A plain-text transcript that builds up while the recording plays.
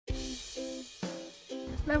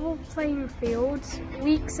Level playing fields,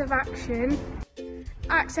 weeks of action,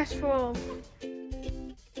 access for all.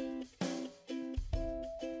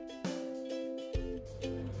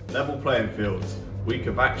 Level playing fields, week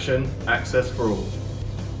of action, access for all.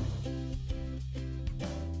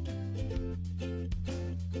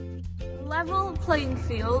 Level playing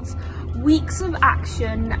fields, weeks of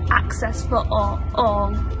action, access for all.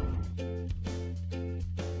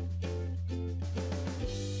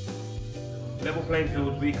 Level playing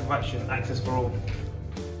field, week of action, access for all.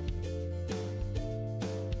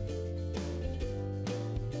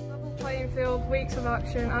 Level playing field, weeks of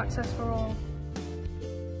action, access for all.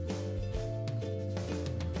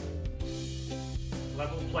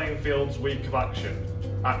 Level playing fields, week of action,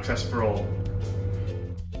 access for all.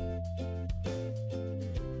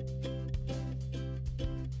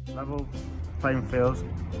 Level playing fields,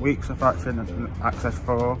 weeks of action and access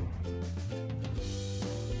for all.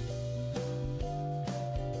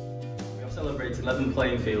 We have celebrated 11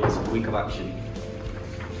 playing fields, week of action,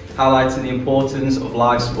 highlighting the importance of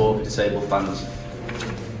live sport for disabled fans.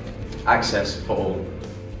 Access for all.